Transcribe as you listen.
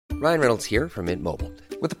Ryan Reynolds here from Mint Mobile.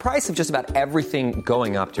 With the price of just about everything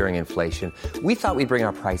going up during inflation, we thought we'd bring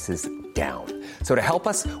our prices down. So to help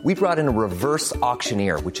us, we brought in a reverse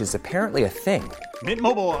auctioneer, which is apparently a thing. Mint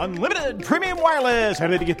Mobile Unlimited Premium Wireless. How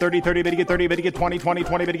to get 30, 30, bit to get 30, bit to get 20, 20,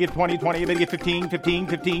 20, bit to get 20, 20, bit to get 15, 15,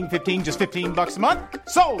 15, 15, just $15 a month?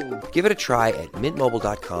 Sold! Give it a try at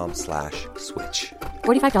mintmobile.com/switch.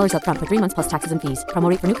 $45 up front for 3 months plus taxes and fees. Promo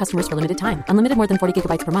rate for new customers for limited time. Unlimited more than 40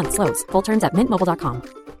 gigabytes per month. Slows full terms at mintmobile.com.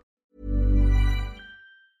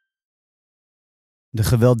 De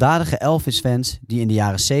gewelddadige Elvis-fans die in de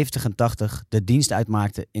jaren 70 en 80 de dienst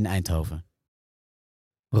uitmaakten in Eindhoven.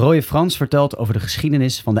 Roye Frans vertelt over de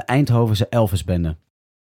geschiedenis van de Eindhovense Elvis-bende.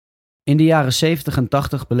 In de jaren 70 en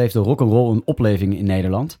 80 beleefde rock'n'roll een opleving in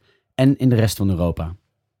Nederland en in de rest van Europa.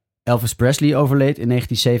 Elvis Presley overleed in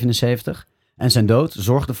 1977 en zijn dood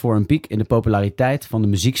zorgde voor een piek in de populariteit van de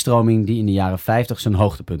muziekstroming die in de jaren 50 zijn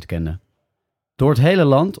hoogtepunt kende. Door het hele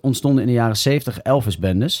land ontstonden in de jaren 70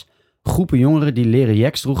 Elvis-bendes, groepen jongeren die leren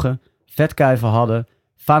jacks droegen, vetkuiven hadden,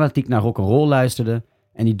 fanatiek naar rock'n'roll luisterden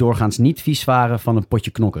en die doorgaans niet vies waren van een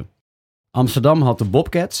potje knokken. Amsterdam had de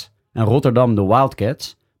Bobcats en Rotterdam de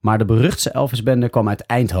Wildcats, maar de beruchtste Elvis-bende kwam uit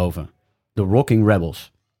Eindhoven, de Rocking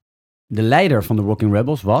Rebels. De leider van de Rocking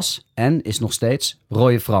Rebels was, en is nog steeds,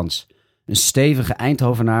 Roye Frans, een stevige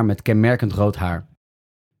Eindhovenaar met kenmerkend rood haar.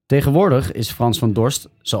 Tegenwoordig is Frans van Dorst,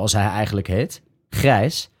 zoals hij eigenlijk heet,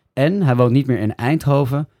 grijs en hij woont niet meer in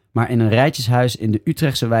Eindhoven, maar in een rijtjeshuis in de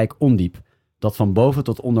Utrechtse wijk Ondiep, dat van boven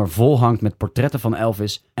tot onder vol hangt met portretten van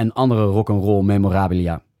Elvis en andere rock'n'roll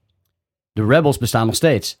memorabilia. De Rebels bestaan nog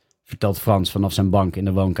steeds, vertelt Frans vanaf zijn bank in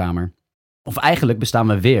de woonkamer. Of eigenlijk bestaan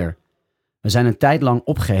we weer. We zijn een tijd lang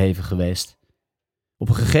opgeheven geweest. Op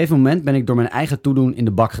een gegeven moment ben ik door mijn eigen toedoen in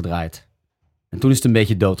de bak gedraaid. En toen is het een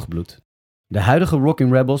beetje doodgebloed. De huidige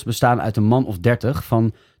Rocking Rebels bestaan uit een man of 30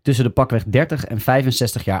 van tussen de pakweg 30 en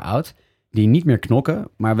 65 jaar oud, die niet meer knokken,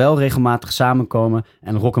 maar wel regelmatig samenkomen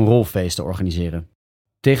en rock'n'roll feesten organiseren.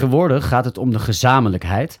 Tegenwoordig gaat het om de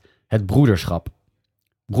gezamenlijkheid, het broederschap.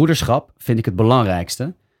 Broederschap vind ik het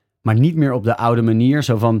belangrijkste, maar niet meer op de oude manier,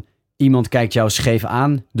 zo van iemand kijkt jou scheef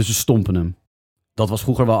aan, dus we stompen hem. Dat was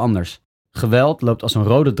vroeger wel anders. Geweld loopt als een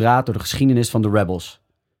rode draad door de geschiedenis van de Rebels.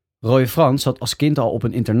 Roye Frans zat als kind al op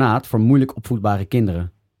een internaat voor moeilijk opvoedbare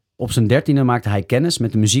kinderen. Op zijn 13e maakte hij kennis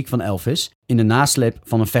met de muziek van Elvis in de nasleep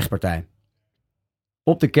van een vechtpartij.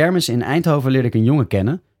 Op de kermis in Eindhoven leerde ik een jongen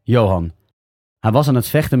kennen, Johan. Hij was aan het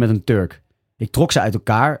vechten met een Turk. Ik trok ze uit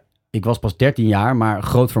elkaar. Ik was pas 13 jaar, maar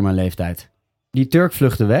groot voor mijn leeftijd. Die Turk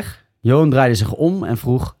vluchtte weg. Johan draaide zich om en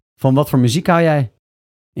vroeg: van wat voor muziek hou jij?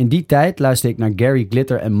 In die tijd luisterde ik naar Gary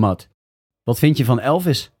Glitter en Mud. Wat vind je van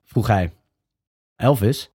Elvis? Vroeg hij.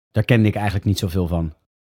 Elvis? Daar kende ik eigenlijk niet zoveel van.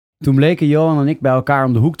 Toen bleken Johan en ik bij elkaar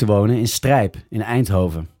om de hoek te wonen in Strijp, in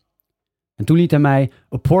Eindhoven. En toen liet hij mij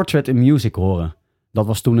A Portrait in Music horen. Dat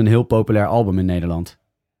was toen een heel populair album in Nederland.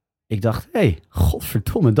 Ik dacht, hé,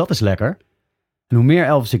 godverdomme, dat is lekker. En hoe meer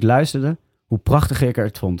Elvis ik luisterde, hoe prachtiger ik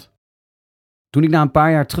het vond. Toen ik na een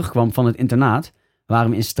paar jaar terugkwam van het internaat, waren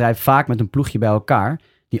we in Strijp vaak met een ploegje bij elkaar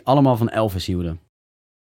die allemaal van Elvis hielden.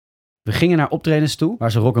 We gingen naar optredens toe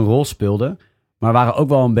waar ze rock'n'roll speelden, maar waren ook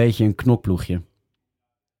wel een beetje een knokploegje.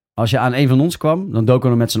 Als je aan een van ons kwam, dan doken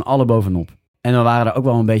we er met z'n allen bovenop. En we waren er ook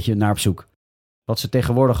wel een beetje naar op zoek. Wat ze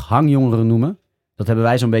tegenwoordig hangjongeren noemen, dat hebben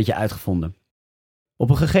wij zo'n beetje uitgevonden. Op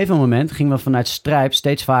een gegeven moment gingen we vanuit Strijp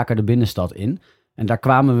steeds vaker de binnenstad in en daar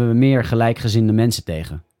kwamen we meer gelijkgezinde mensen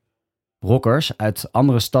tegen. Rockers uit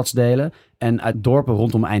andere stadsdelen en uit dorpen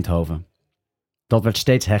rondom Eindhoven. Dat werd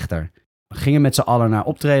steeds hechter. We gingen met z'n allen naar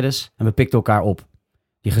optredens en we pikten elkaar op.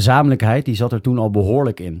 Die gezamenlijkheid die zat er toen al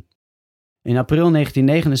behoorlijk in. In april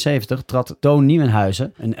 1979 trad Toon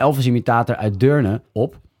Nieuwenhuizen, een Elvis-imitator uit Deurne,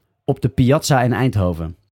 op de Piazza in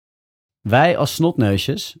Eindhoven. Wij als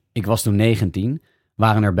snotneusjes, ik was toen 19,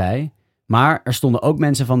 waren erbij, maar er stonden ook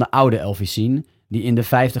mensen van de oude Elvis-scene die in de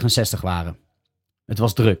 50 en 60 waren. Het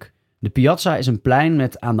was druk. De Piazza is een plein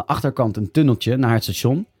met aan de achterkant een tunneltje naar het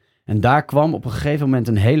station en daar kwam op een gegeven moment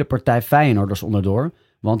een hele partij Feyenoorders onderdoor,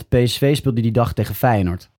 want PSV speelde die dag tegen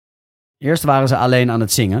Feyenoord. Eerst waren ze alleen aan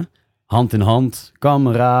het zingen, hand in hand,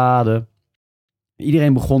 kameraden.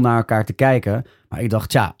 Iedereen begon naar elkaar te kijken, maar ik dacht,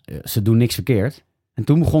 tja, ze doen niks verkeerd. En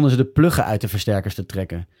toen begonnen ze de pluggen uit de versterkers te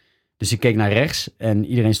trekken. Dus ik keek naar rechts en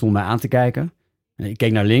iedereen stond mij aan te kijken. En ik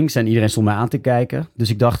keek naar links en iedereen stond mij aan te kijken. Dus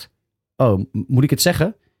ik dacht, oh, moet ik het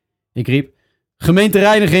zeggen? Ik riep,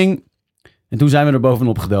 gemeentereiniging! En toen zijn we er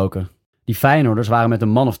bovenop gedoken. Die Feyenoorders waren met een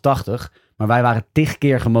man of 80, maar wij waren 10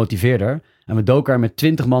 keer gemotiveerder en we doken er met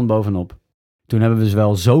 20 man bovenop. Toen hebben we ze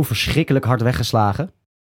wel zo verschrikkelijk hard weggeslagen.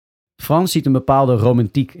 Frans ziet een bepaalde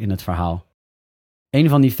romantiek in het verhaal. Een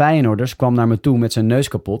van die Feyenoorders kwam naar me toe met zijn neus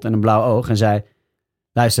kapot en een blauw oog en zei: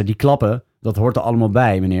 luister, die klappen, dat hoort er allemaal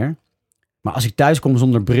bij, meneer. Maar als ik thuis kom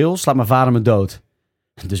zonder bril, slaat mijn vader me dood.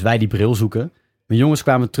 Dus wij die bril zoeken. Mijn jongens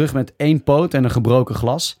kwamen terug met 1 poot en een gebroken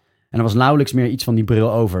glas. En er was nauwelijks meer iets van die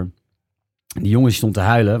bril over. Die jongen stond te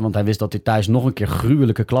huilen, want hij wist dat hij thuis nog een keer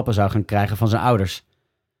gruwelijke klappen zou gaan krijgen van zijn ouders.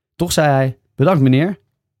 Toch zei hij: bedankt meneer.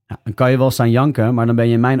 Ja, dan kan je wel staan janken, maar dan ben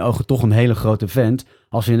je in mijn ogen toch een hele grote vent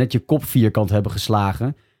als we net je kop vierkant hebben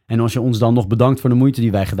geslagen en als je ons dan nog bedankt voor de moeite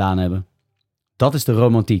die wij gedaan hebben. Dat is de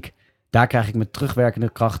romantiek. Daar krijg ik met terugwerkende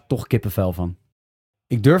kracht toch kippenvel van.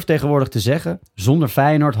 Ik durf tegenwoordig te zeggen, zonder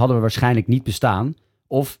Feyenoord hadden we waarschijnlijk niet bestaan,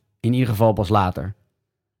 of in ieder geval pas later.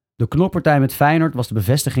 De knokpartij met Feyenoord was de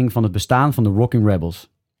bevestiging van het bestaan van de Rocking Rebels.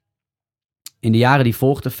 In de jaren die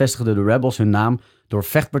volgden vestigden de Rebels hun naam door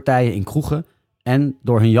vechtpartijen in kroegen en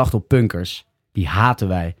door hun jacht op punkers. Die haten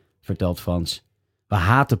wij, vertelt Frans. We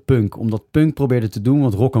haten punk, omdat punk probeerde te doen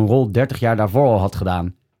wat rock'n'roll 30 jaar daarvoor al had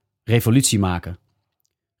gedaan. Revolutie maken.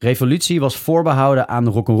 Revolutie was voorbehouden aan de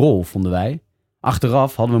rock'n'roll, vonden wij.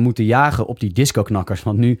 Achteraf hadden we moeten jagen op die disco-knakkers,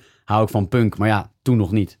 want nu hou ik van punk, maar ja, toen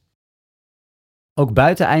nog niet. Ook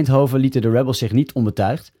buiten Eindhoven lieten de Rebels zich niet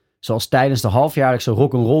onbetuigd, zoals tijdens de halfjaarlijkse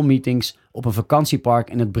rock'n'roll meetings op een vakantiepark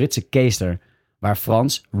in het Britse Caister, waar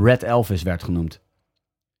Frans Red Elvis werd genoemd.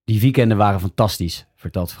 Die weekenden waren fantastisch,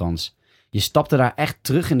 vertelt Frans. Je stapte daar echt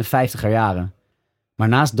terug in de 50er jaren. Maar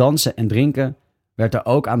naast dansen en drinken werd er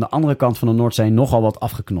ook aan de andere kant van de Noordzee nogal wat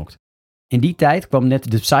afgeknokt. In die tijd kwam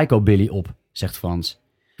net de Psychobilly op, zegt Frans.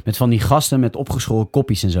 Met van die gasten met opgeschoren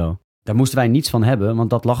koppies en zo. Daar moesten wij niets van hebben, want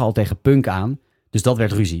dat lag al tegen punk aan, dus dat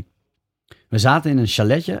werd ruzie. We zaten in een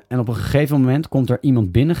chaletje en op een gegeven moment komt er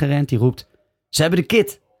iemand binnengerend die roept: ze hebben de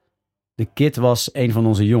Kid! De Kid was een van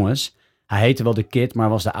onze jongens. Hij heette wel de Kid, maar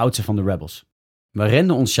was de oudste van de Rebels. We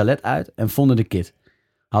renden ons chalet uit en vonden de Kid.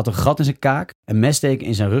 Hij had een gat in zijn kaak, een messteken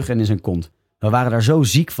in zijn rug en in zijn kont. We waren daar zo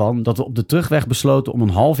ziek van dat we op de terugweg besloten om een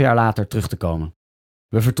half jaar later terug te komen.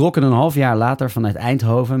 We vertrokken een half jaar later vanuit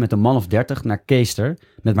Eindhoven met een man of 30 naar Caister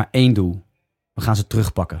met maar 1 doel. We gaan ze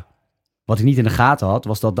terugpakken. Wat ik niet in de gaten had,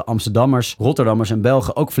 was dat de Amsterdammers, Rotterdammers en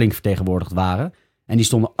Belgen ook flink vertegenwoordigd waren. En die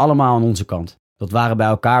stonden allemaal aan onze kant. Dat waren bij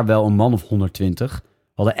elkaar wel een man of 120.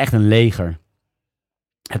 We hadden echt een leger.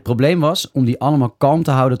 Het probleem was om die allemaal kalm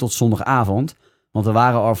te houden tot zondagavond. Want we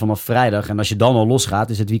waren al vanaf vrijdag en als je dan al losgaat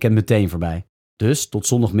is het weekend meteen voorbij. Dus tot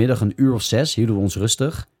zondagmiddag 1 uur of 6 hielden we ons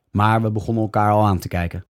rustig. Maar we begonnen elkaar al aan te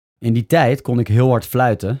kijken. In die tijd kon ik heel hard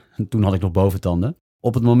fluiten. En toen had ik nog boventanden.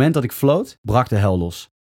 Op het moment dat ik floot, brak de hel los.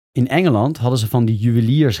 In Engeland hadden ze van die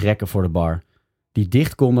juweliersrekken voor de bar. Die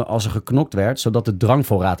dicht konden als er geknokt werd, zodat de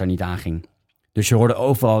drankvoorraad er niet aanging. Dus je hoorde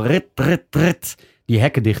overal rit, rit, rit, die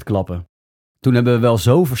hekken dichtklappen. Toen hebben we wel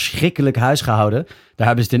zo verschrikkelijk huis gehouden. Daar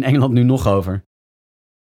hebben ze het in Engeland nu nog over.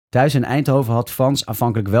 Thuis in Eindhoven had Frans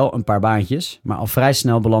aanvankelijk wel een paar baantjes, maar al vrij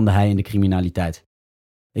snel belandde hij in de criminaliteit.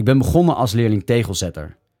 Ik ben begonnen als leerling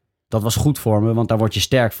tegelzetter. Dat was goed voor me, want daar word je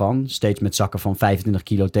sterk van, steeds met zakken van 25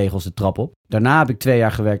 kilo tegels de trap op. Daarna heb ik 2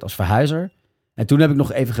 jaar gewerkt als verhuizer en toen heb ik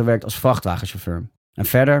nog even gewerkt als vrachtwagenchauffeur. En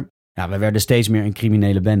verder, we werden steeds meer een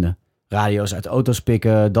criminele bende. Radio's uit auto's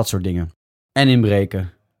pikken, dat soort dingen. En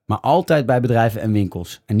inbreken. Maar altijd bij bedrijven en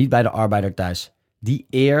winkels en niet bij de arbeider thuis. Die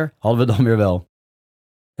eer hadden we dan weer wel.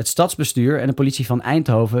 Het stadsbestuur en de politie van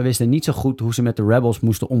Eindhoven wisten niet zo goed hoe ze met de Rebels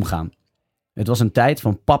moesten omgaan. Het was een tijd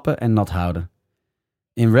van pappen en nat houden.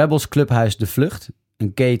 In Rebels clubhuis De Vlucht,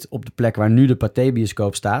 een keet op de plek waar nu de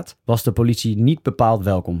Pathé-bioscoop staat, was de politie niet bepaald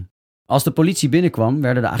welkom. Als de politie binnenkwam,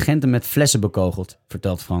 werden de agenten met flessen bekogeld,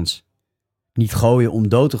 vertelt Frans. Niet gooien om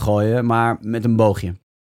dood te gooien, maar met een boogje.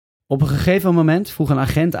 Op een gegeven moment vroeg een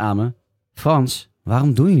agent aan me: Frans,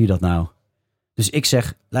 waarom doen jullie dat nou? Dus ik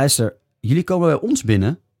zeg: luister, jullie komen bij ons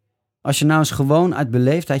binnen. Als je nou eens gewoon uit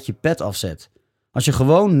beleefdheid je pet afzet. Als je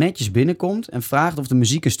gewoon netjes binnenkomt en vraagt of de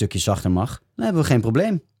muziek een stukje zachter mag, dan hebben we geen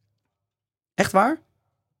probleem. Echt waar?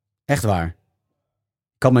 Echt waar.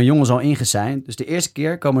 Ik had mijn jongens al ingeseind, dus de eerste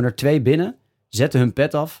keer komen er 2 binnen, zetten hun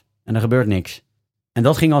pet af en er gebeurt niks. En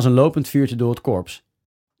dat ging als een lopend vuurtje door het korps.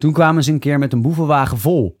 Toen kwamen ze een keer met een boevenwagen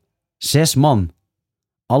vol. 6 man.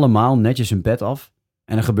 Allemaal netjes hun pet af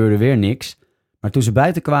en er gebeurde weer niks. Maar toen ze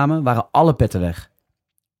buiten kwamen, waren alle petten weg.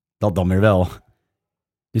 Dat dan weer wel.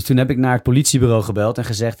 Dus toen heb ik naar het politiebureau gebeld en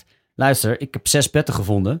gezegd: luister, ik heb 6 petten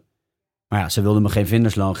gevonden. Maar ze wilden me geen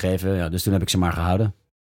vindersloon geven, dus toen heb ik ze maar gehouden.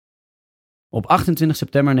 Op 28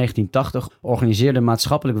 september 1980 organiseerden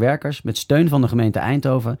maatschappelijk werkers met steun van de gemeente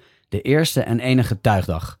Eindhoven de eerste en enige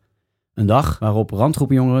tuigdag. Een dag waarop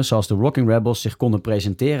randgroepjongeren zoals de Rocking Rebels zich konden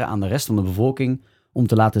presenteren aan de rest van de bevolking om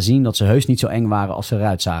te laten zien dat ze heus niet zo eng waren als ze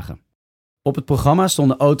eruit zagen. Op het programma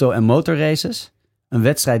stonden auto- en motorraces, een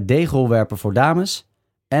wedstrijd deegrolwerpen voor dames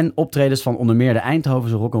en optredens van onder meer de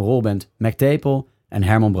Eindhovense rock'n'rollband Mac Tepel en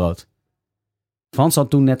Herman Brood. Frans had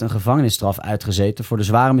toen net een gevangenisstraf uitgezeten voor de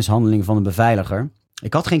zware mishandeling van een beveiliger.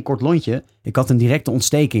 Ik had geen kort lontje, ik had een directe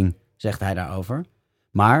ontsteking, zegt hij daarover.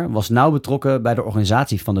 Maar was nauw betrokken bij de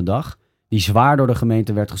organisatie van de dag, die zwaar door de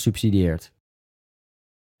gemeente werd gesubsidieerd.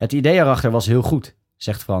 Het idee erachter was heel goed,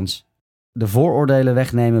 zegt Frans. De vooroordelen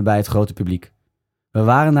wegnemen bij het grote publiek. We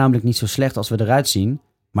waren namelijk niet zo slecht als we eruit zien,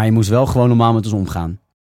 maar je moest wel gewoon normaal met ons omgaan.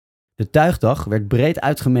 De tuigdag werd breed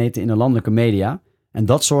uitgemeten in de landelijke media en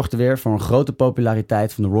dat zorgde weer voor een grote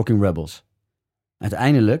populariteit van de Rocking Rebels.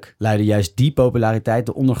 Uiteindelijk leidde juist die populariteit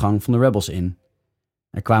de ondergang van de Rebels in.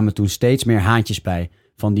 Er kwamen toen steeds meer haantjes bij,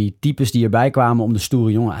 van die types die erbij kwamen om de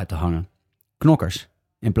stoere jongen uit te hangen. Knokkers,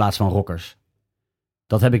 in plaats van rockers.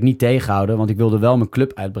 Dat heb ik niet tegengehouden, want ik wilde wel mijn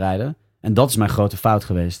club uitbreiden en dat is mijn grote fout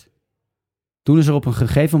geweest. Toen is er op een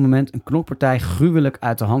gegeven moment een knokpartij gruwelijk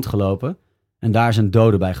uit de hand gelopen en daar is een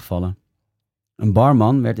dode bij gevallen. Een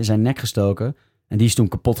barman werd in zijn nek gestoken en die is toen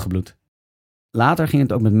kapot gebloed. Later ging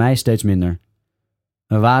het ook met mij steeds minder.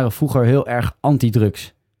 We waren vroeger heel erg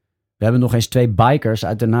anti-drugs. We hebben nog eens 2 bikers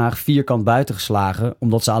uit Den Haag vierkant buiten geslagen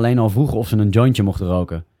omdat ze alleen al vroegen of ze een jointje mochten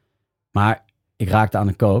roken. Maar ik raakte aan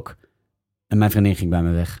de coke en mijn vriendin ging bij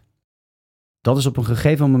me weg. Dat is op een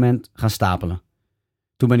gegeven moment gaan stapelen.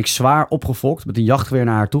 Toen ben ik zwaar opgefokt met een jachtgeweer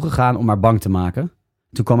naar haar toegegaan om haar bang te maken.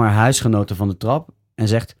 Toen kwam haar huisgenote van de trap en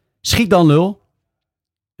zegt: "Schiet dan, lul!"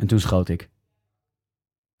 En toen schoot ik.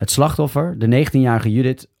 Het slachtoffer, de 19-jarige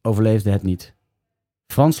Judith, overleefde het niet.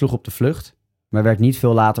 Frans sloeg op de vlucht, maar werd niet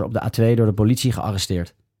veel later op de A2 door de politie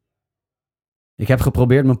gearresteerd. Ik heb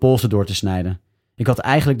geprobeerd mijn polsen door te snijden. Ik had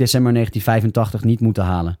eigenlijk december 1985 niet moeten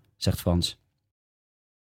halen, zegt Frans.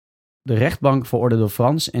 De rechtbank veroordeelde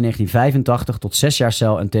Frans in 1985 tot 6 jaar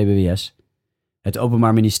cel en tbs. Het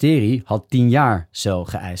Openbaar Ministerie had 10 jaar cel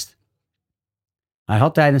geëist. Hij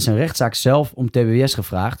had tijdens zijn rechtszaak zelf om tbs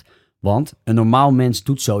gevraagd, want een normaal mens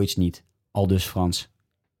doet zoiets niet, aldus Frans.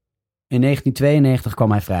 In 1992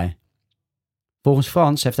 kwam hij vrij. Volgens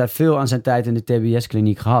Frans heeft hij veel aan zijn tijd in de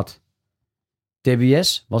tbs-kliniek gehad.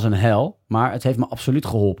 TBS was een hel, maar het heeft me absoluut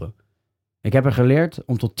geholpen. Ik heb er geleerd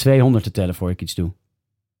om tot 200 te tellen voor ik iets doe.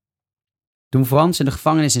 Toen Frans in de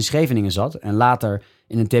gevangenis in Scheveningen zat en later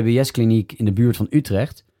in een tbs-kliniek in de buurt van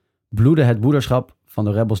Utrecht, bloedde het broederschap van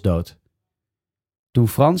de rebels dood. Toen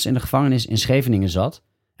Frans in de gevangenis in Scheveningen zat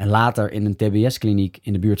en later in een tbs-kliniek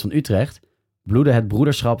in de buurt van Utrecht, bloedde het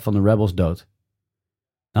broederschap van de rebels dood.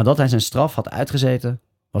 Nadat hij zijn straf had uitgezeten,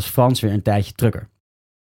 was Frans weer een tijdje trucker.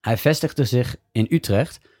 Hij vestigde zich in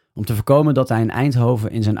Utrecht om te voorkomen dat hij in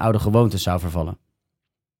Eindhoven in zijn oude gewoontes zou vervallen.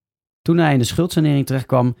 Toen hij in de schuldsanering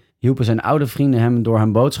terechtkwam, hielpen zijn oude vrienden hem door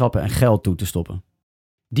hem boodschappen en geld toe te stoppen.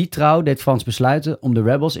 Die trouw deed Frans besluiten om de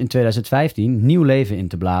Rebels in 2015 nieuw leven in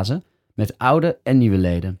te blazen, met oude en nieuwe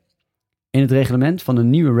leden. In het reglement van de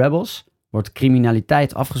nieuwe Rebels wordt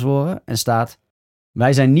criminaliteit afgezworen en staat: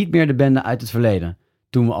 "Wij zijn niet meer de bende uit het verleden,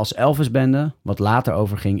 toen we als Elvis-bende, wat later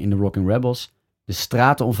overging in de Rocking Rebels, de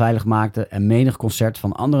straten onveilig maakten en menig concert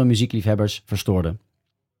van andere muziekliefhebbers verstoorden."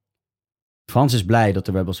 Frans is blij dat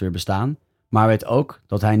de Rebels weer bestaan, maar weet ook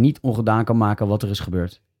dat hij niet ongedaan kan maken wat er is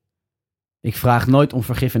gebeurd. "Ik vraag nooit om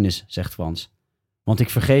vergiffenis," zegt Frans, "want ik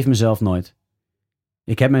vergeef mezelf nooit.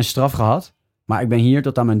 Ik heb mijn straf gehad, maar ik ben hier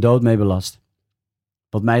tot aan mijn dood mee belast.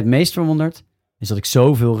 Wat mij het meest verwondert, is dat ik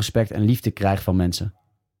zoveel respect en liefde krijg van mensen.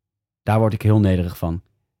 Daar word ik heel nederig van.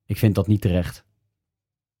 Ik vind dat niet terecht."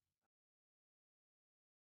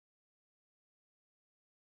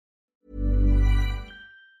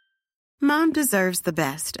 Mom deserves the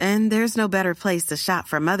best, and there's no better place to shop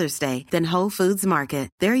for Mother's Day than Whole Foods Market.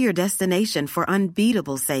 They're your destination for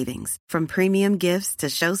unbeatable savings, from premium gifts to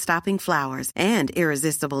show-stopping flowers and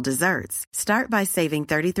irresistible desserts. Start by saving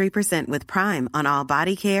 33% with Prime on all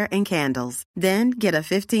body care and candles. Then get a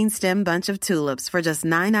 15-stem bunch of tulips for just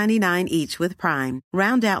 $9.99 each with Prime.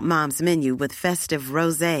 Round out Mom's menu with festive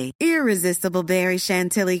rosé, irresistible berry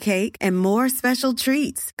chantilly cake, and more special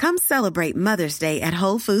treats. Come celebrate Mother's Day at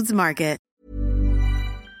Whole Foods Market.